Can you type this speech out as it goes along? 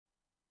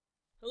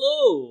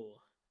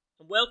Hello,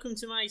 and welcome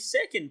to my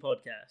second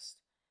podcast.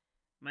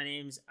 My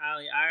name's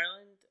Ali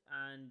Ireland,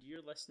 and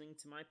you're listening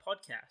to my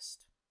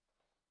podcast.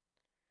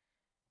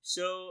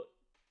 So,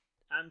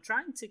 I'm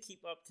trying to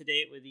keep up to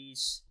date with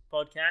these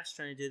podcasts,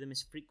 trying to do them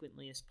as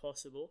frequently as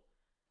possible.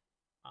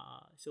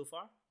 So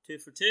far, 2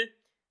 for 2.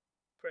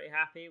 Pretty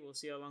happy. We'll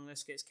see how long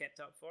this gets kept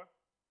up for.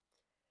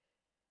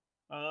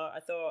 I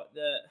thought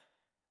that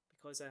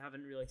because I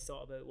haven't really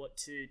thought about what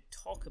to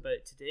talk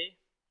about today,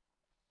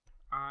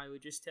 I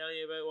would just tell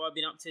you about what I've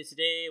been up to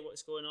today,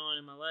 what's going on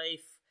in my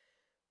life,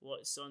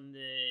 what's on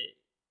the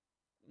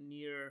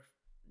near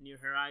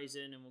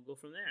horizon, and we'll go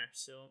from there.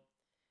 So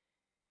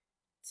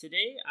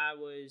today I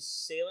was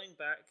sailing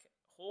back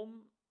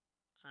home,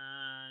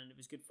 and it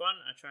was good fun.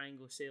 I try and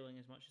go sailing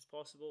as much as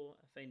possible.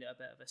 I find it a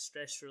bit of a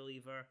stress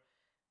reliever,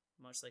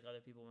 much like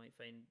other people might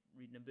find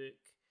reading a book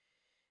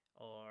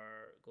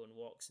or going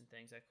walks and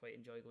things. I quite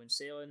enjoy going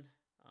sailing,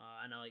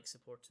 and I like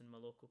supporting my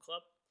local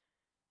club.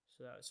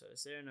 So that's what I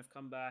was there, and I've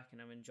come back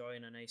and I'm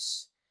enjoying a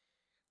nice,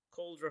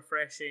 cold,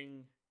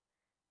 refreshing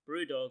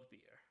Brewdog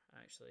beer,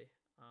 actually.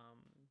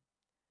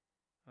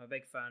 I'm a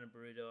big fan of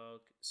Brewdog,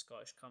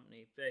 Scottish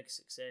company, big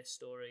success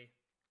story.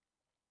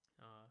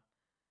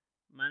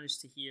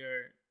 Managed to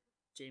hear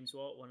James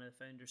Watt, one of the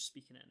founders,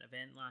 speaking at an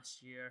event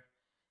last year,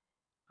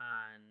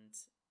 and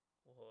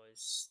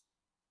was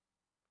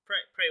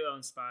pretty well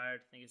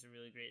inspired. I think it's a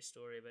really great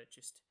story about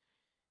just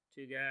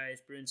two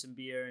guys brewing some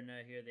beer, and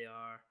now here they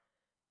are.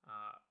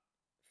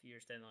 A few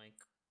years down the line,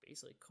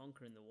 basically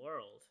conquering the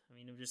world. I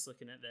mean, I'm just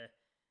looking at the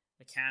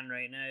can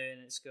right now,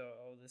 and it's got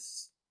all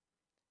this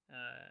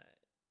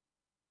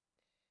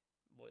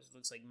what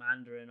looks like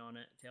Mandarin on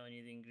it, telling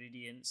you the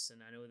ingredients.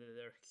 And I know that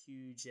they're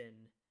huge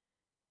in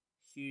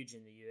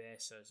the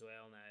US as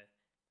well now.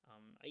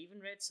 I even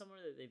read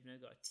somewhere that they've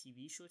now got a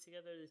TV show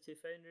together, the two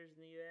founders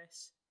in the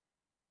US.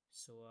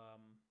 So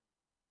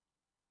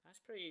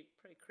that's pretty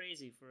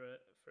crazy for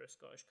a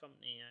Scottish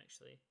company,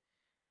 actually.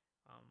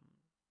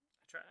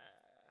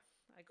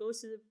 I go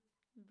to the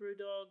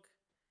Brewdog,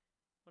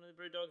 one of the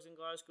Brewdogs in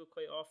Glasgow,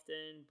 quite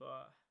often,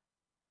 but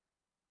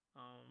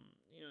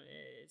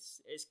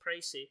it's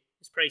pricey.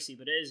 It's pricey,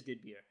 but it is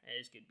good beer.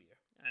 It is good beer,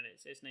 and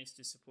it's nice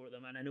to support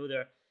them. And I know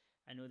they're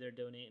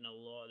donating a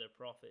lot of their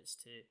profits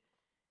to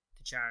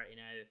charity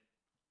now,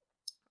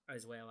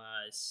 as well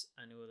as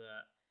I know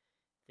that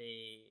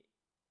they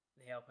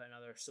help out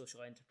another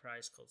social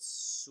enterprise called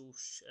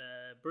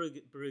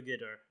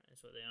Brewgooder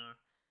is what they are,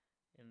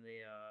 and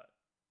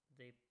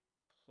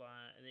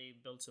they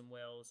build some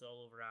wells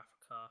all over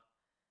Africa,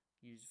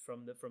 used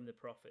from the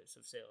profits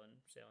of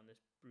selling this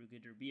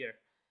Brewgooder beer,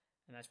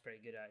 and that's pretty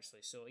good,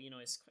 actually. So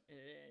it's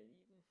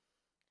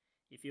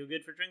you feel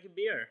good for drinking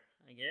beer,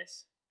 I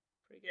guess.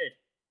 Pretty good.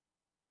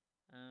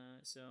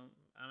 So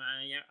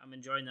I'm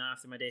enjoying that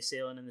after my day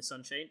sailing in the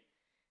sunshine.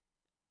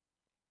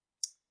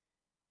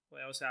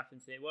 What else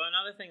happened today? Well,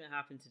 another thing that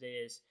happened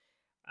today is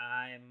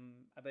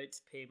I'm about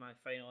to pay my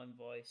final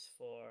invoice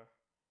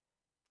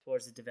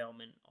towards the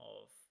development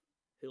of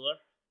Hooler,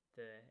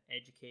 the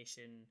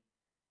education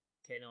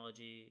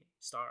technology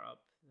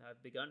startup that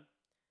I've begun.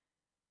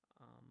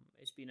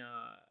 It's been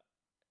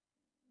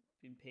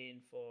paying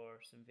for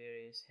some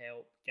various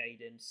help,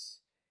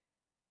 guidance,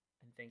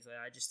 and things like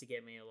that, just to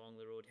get me along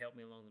the road, help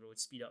me along the road,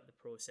 speed up the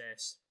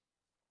process.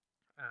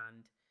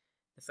 And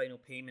the final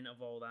payment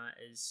of all that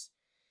is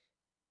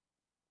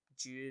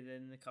due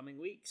in the coming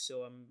week.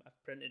 So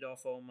I've printed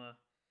off all my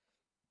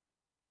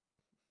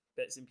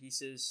bits and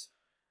pieces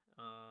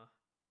to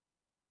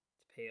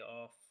pay it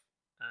off,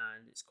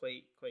 and it's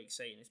quite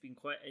exciting. It's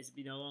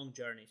been a long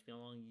journey. It's been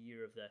a long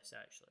year of this,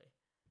 actually,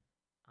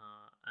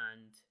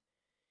 and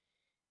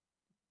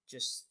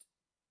just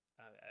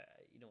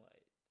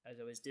as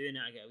I was doing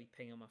it, I get a wee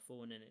ping on my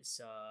phone, and it's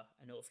a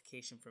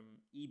notification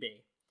from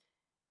eBay.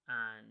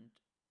 And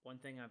one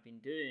thing I've been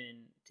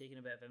doing, taking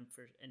a bit of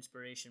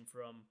inspiration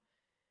from,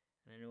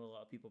 and I know a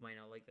lot of people might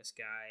not like this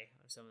guy,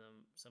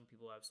 some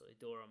people absolutely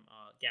adore him,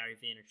 Gary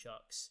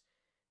Vaynerchuk's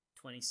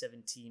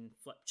 2017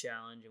 Flip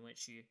Challenge, in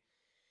which he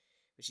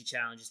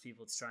challenges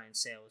people to try and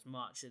sell as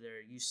much of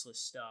their useless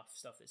stuff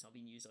that's not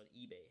being used on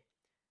eBay.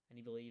 And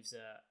he believes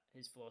that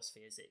his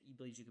philosophy is that he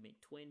believes you can make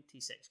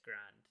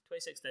 $26,000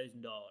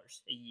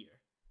 a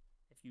year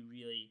if you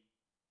really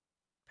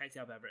picked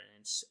up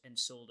everything and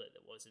sold it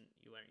that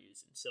you weren't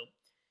using. So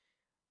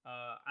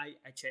I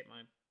checked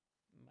my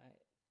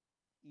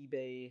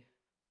eBay,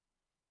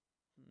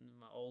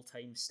 my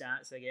all-time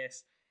stats, I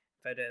guess.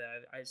 Found out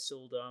that I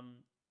sold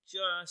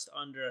just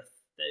under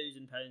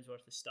 £1,000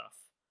 worth of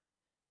stuff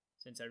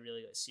since I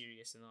really got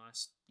serious in the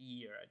last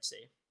year, I'd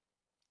say.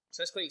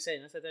 So that's quite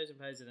exciting. That's £1,000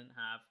 I didn't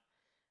have,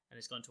 and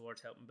it's gone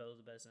towards helping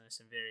build a business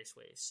in various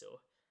ways. So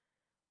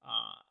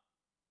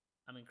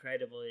I'm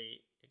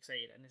incredibly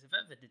excited, and it's a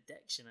bit of an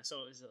addiction. I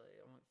saw it was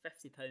I'm like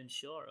 £50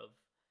 short of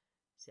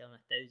selling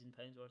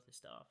 £1,000 worth of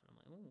stuff, and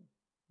I'm like,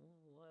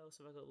 what else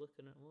have I got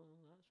looking at? Well,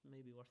 that's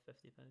maybe worth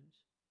 £50.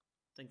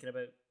 Thinking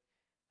about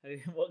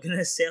what can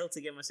I sell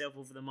to get myself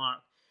over the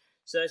mark.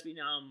 So it's been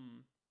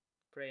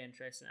pretty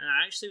interesting, and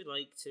I actually would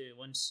like to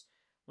once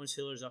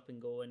Fuller's up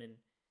and going and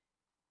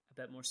a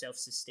bit more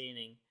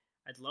self-sustaining,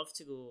 I'd love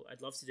to do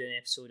an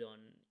episode on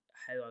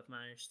how I've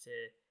managed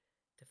to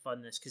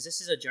fund this, because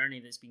this is a journey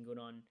that's been going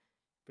on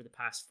for the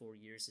past 4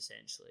 years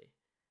essentially.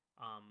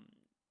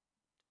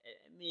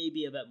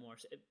 Maybe a bit more.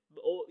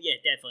 Oh yeah,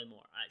 definitely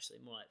more. Actually,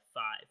 more like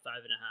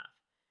five and a half,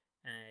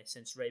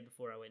 since right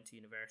before I went to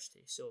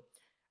university. So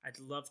I'd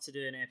love to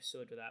do an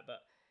episode with that,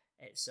 but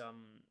it's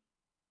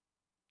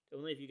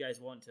only if you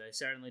guys want to. I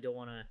certainly don't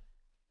want to.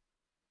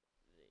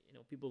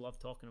 People love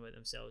talking about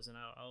themselves, and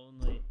I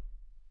only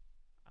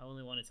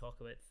want to talk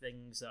about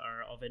things that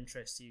are of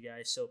interest to you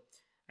guys. So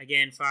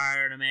again,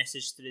 fire a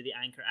message through the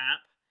Anchor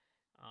app,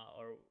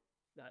 or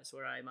that's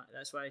where I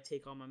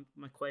take all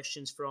my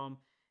questions from,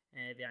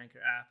 the Anchor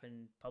app,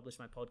 and publish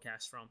my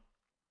podcast from.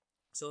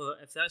 So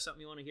if that's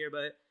something you want to hear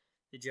about,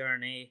 the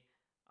journey,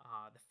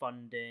 the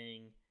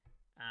funding,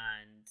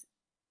 and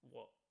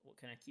what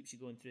kind of keeps you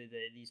going through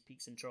these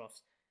peaks and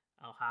troughs,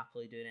 I'll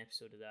happily do an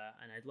episode of that.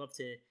 And I'd love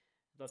to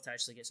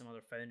actually get some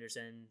other founders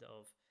in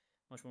of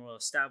much more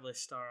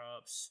well-established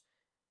startups,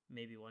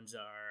 maybe ones that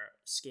are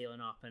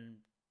scaling up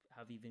and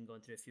have even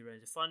gone through a few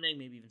rounds of funding,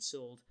 maybe even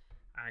sold.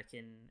 I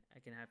can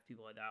have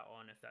people like that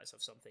on if that's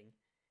of something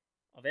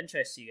of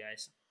interest to you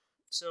guys.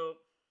 So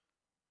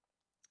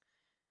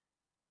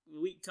the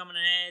week coming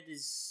ahead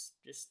is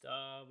just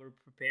we're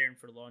preparing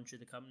for the launch of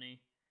the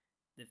company,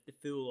 the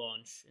full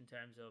launch, in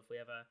terms of we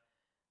have our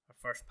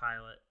first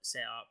pilot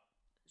set up.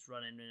 It's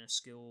running in a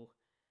school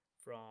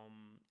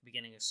from the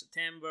beginning of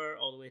September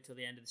all the way till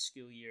the end of the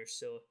school year.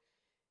 So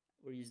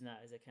we're using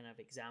that as a kind of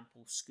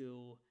example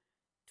school,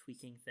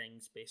 tweaking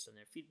things based on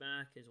their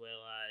feedback, as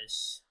well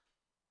as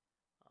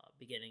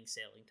beginning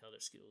selling to other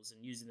schools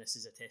and using this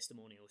as a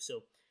testimonial.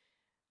 So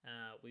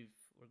we're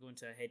going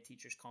to a head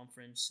teachers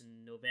conference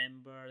in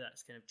November.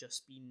 That's kind of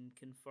just been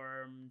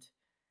confirmed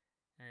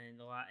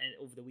and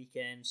over the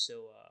weekend.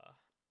 So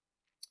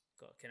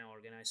got to kind of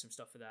organise some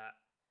stuff for that.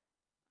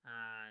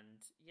 And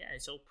yeah,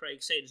 it's all pretty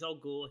exciting. It's all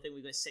go. I think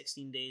we've got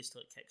 16 days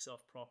till it kicks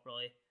off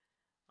properly.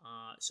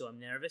 So I'm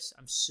nervous.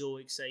 I'm so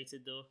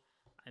excited though.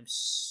 I'm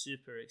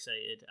super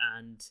excited,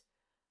 and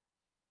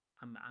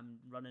I'm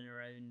running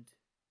around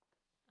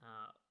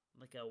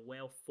like a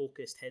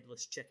well-focused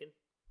headless chicken,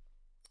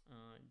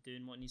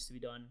 doing what needs to be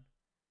done,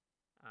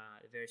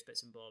 the various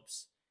bits and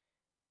bobs,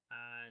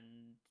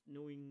 and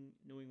knowing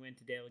when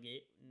to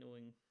delegate,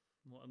 knowing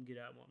what I'm good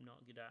at and what I'm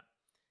not good at.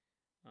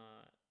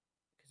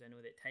 Because I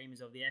know that time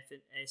is of the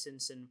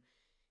essence, and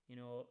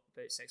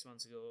about 6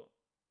 months ago,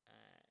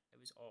 it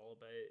was all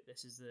about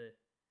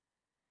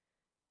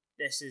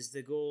this is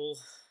the goal.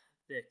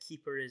 The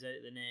keeper is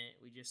out the net.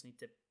 We just need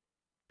to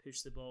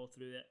push the ball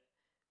through it,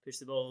 push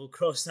the ball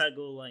across that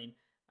goal line,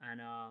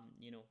 and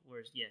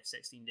we're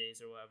 16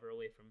 days or whatever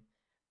away from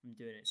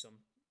doing it. So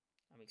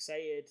I'm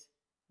excited.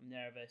 I'm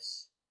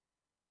nervous,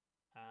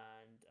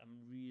 and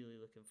I'm really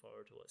looking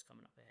forward to what's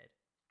coming up ahead.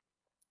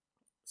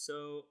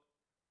 So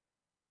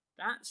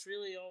that's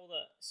really all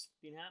that's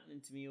been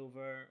happening to me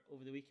over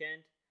the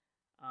weekend.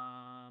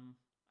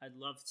 I'd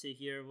love to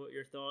hear what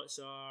your thoughts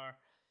are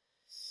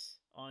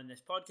on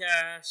this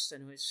podcast. I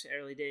know it's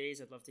early days.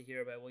 I'd love to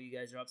hear about what you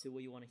guys are up to,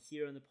 what you want to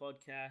hear on the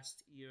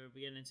podcast. You're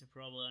beginning to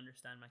probably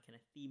understand my kind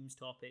of themes,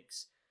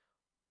 topics,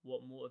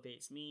 what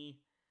motivates me.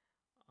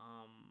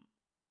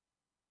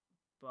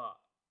 But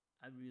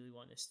I really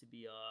want this to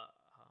be a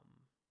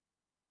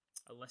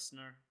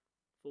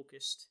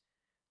listener-focused,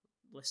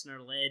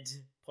 listener-led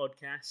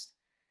podcast.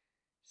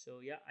 So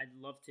yeah, I'd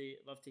love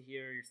to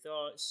hear your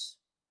thoughts,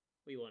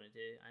 what you want to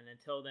do, and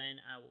until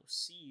then, I will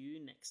see you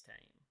next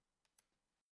time.